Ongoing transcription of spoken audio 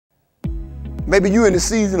Maybe you're in the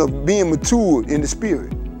season of being matured in the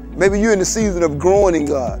spirit. Maybe you're in the season of growing in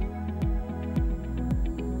God.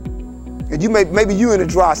 And maybe you're in a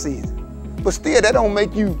dry season. But still, that don't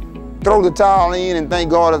make you throw the towel in and thank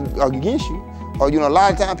God is against you. Or, a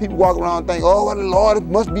lot of times people walk around and think, oh, well, the Lord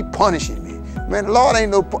must be punishing me. Man, the Lord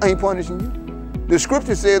ain't punishing you. The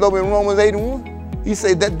scripture says over in Romans 8:1, he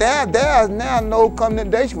said that there is now no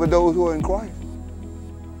condemnation for those who are in Christ.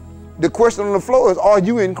 The question on the floor is, are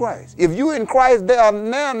you in Christ? If you're in Christ, there are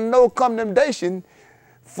now no condemnation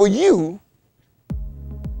for you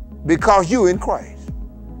because you're in Christ.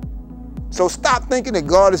 So stop thinking that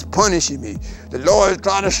God is punishing me. The Lord is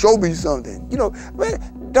trying to show me something.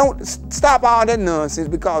 Man, don't stop all that nonsense,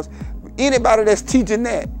 because anybody that's teaching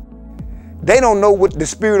that, they don't know what the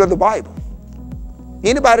spirit of the Bible.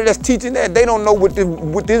 Anybody that's teaching that, they don't know what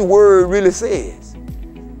this word really says.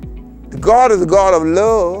 The God is a God of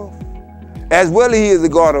love, as well as he is a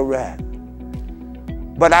God of wrath.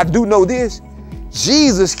 But I do know this,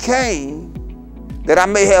 Jesus came that I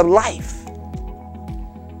may have life.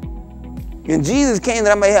 And Jesus came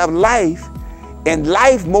that I may have life, and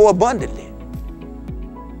life more abundantly.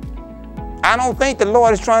 I don't think the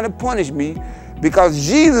Lord is trying to punish me, because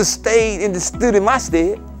Jesus stood in my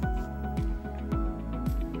stead.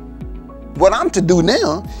 What I'm to do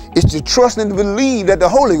now is to trust and to believe that the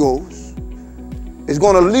Holy Ghost is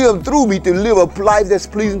going to live through me to live a life that's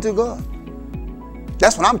pleasing to God.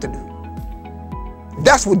 That's what I'm to do.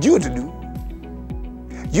 That's what you're to do.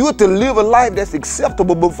 You're to live a life that's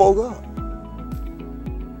acceptable before God.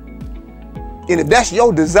 And if that's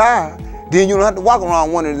your desire, then you don't have to walk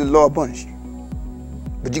around wondering if the Lord punish you.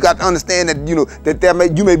 But you got to understand that,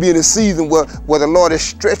 you may be in a season where the Lord is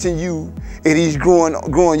stretching you and he's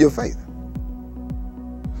growing your faith.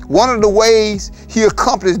 One of the ways he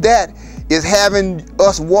accomplished that is having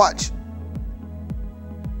us watch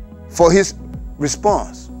for his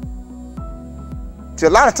response. See, a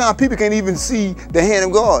lot of times people can't even see the hand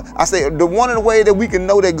of God. I say one of the ways that we can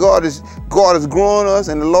know that God is growing us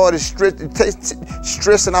and the Lord is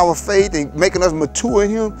stressing our faith and making us mature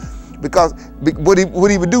in him, because what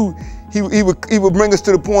he would do, he would bring us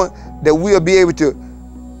to the point that we'll be able to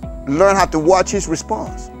learn how to watch his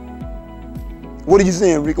response. What are you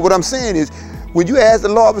saying, Ricky? What I'm saying is, when you ask the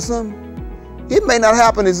Lord for something, it may not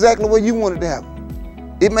happen exactly what you want it to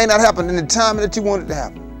happen. It may not happen in the time that you want it to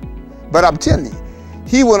happen. But I'm telling you,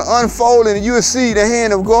 he will unfold and you'll see the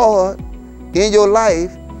hand of God in your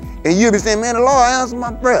life, and you'll be saying, man, the Lord answered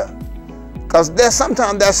my prayer. Because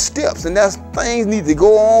sometimes there's steps and there's things need to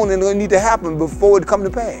go on and they need to happen before it come to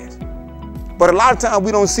pass. But a lot of times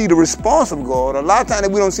we don't see the response of God. A lot of times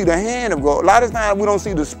we don't see the hand of God. A lot of times we don't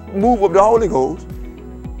see the move of the Holy Ghost.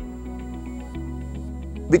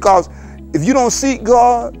 Because if you don't seek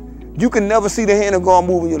God, you can never see the hand of God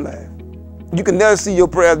move in your life. You can never see your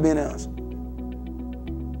prayers being answered.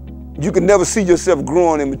 You can never see yourself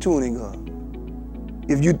growing and maturing in God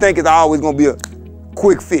if you think it's always going to be a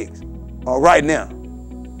quick fix or right now.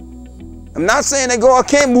 I'm not saying that God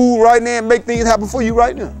can't move right now and make things happen for you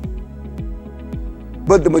right now.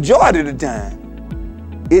 But the majority of the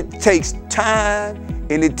time, it takes time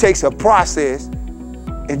and it takes a process,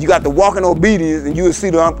 and you got to walk in obedience and you will see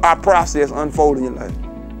our process unfold in your life.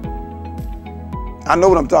 I know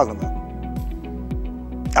what I'm talking about.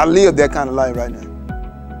 I live that kind of life right now.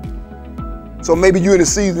 So maybe you're in a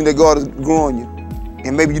season that God is growing you,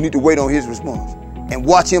 and maybe you need to wait on his response and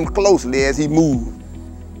watch him closely as he moves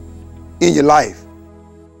in your life.